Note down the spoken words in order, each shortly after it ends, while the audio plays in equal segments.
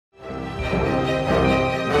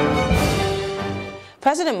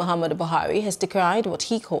President Muhammadu Buhari has decried what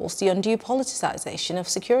he calls the undue politicization of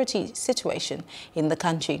security situation in the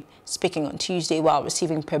country. Speaking on Tuesday while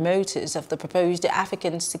receiving promoters of the proposed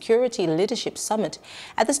African Security Leadership Summit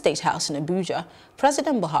at the State House in Abuja,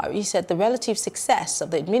 President Buhari said the relative success of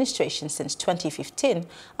the administration since 2015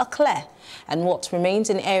 are clear, and what remains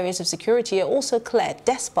in areas of security are also clear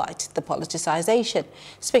despite the politicization.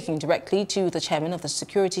 Speaking directly to the chairman of the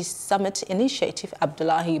Security Summit Initiative,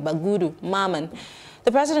 Abdullahi Bagudu Maman,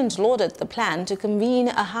 the president lauded the plan to convene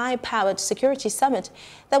a high-powered security summit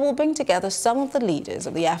that will bring together some of the leaders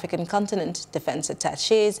of the African continent, defense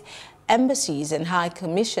attachés, embassies and high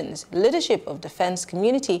commissions, leadership of defense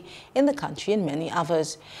community in the country and many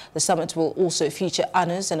others. The summit will also feature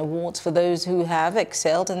honors and awards for those who have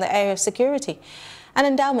excelled in the area of security. An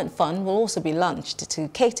endowment fund will also be launched to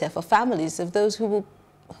cater for families of those who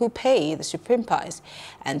pay the supreme price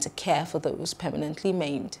and to care for those permanently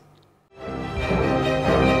maimed.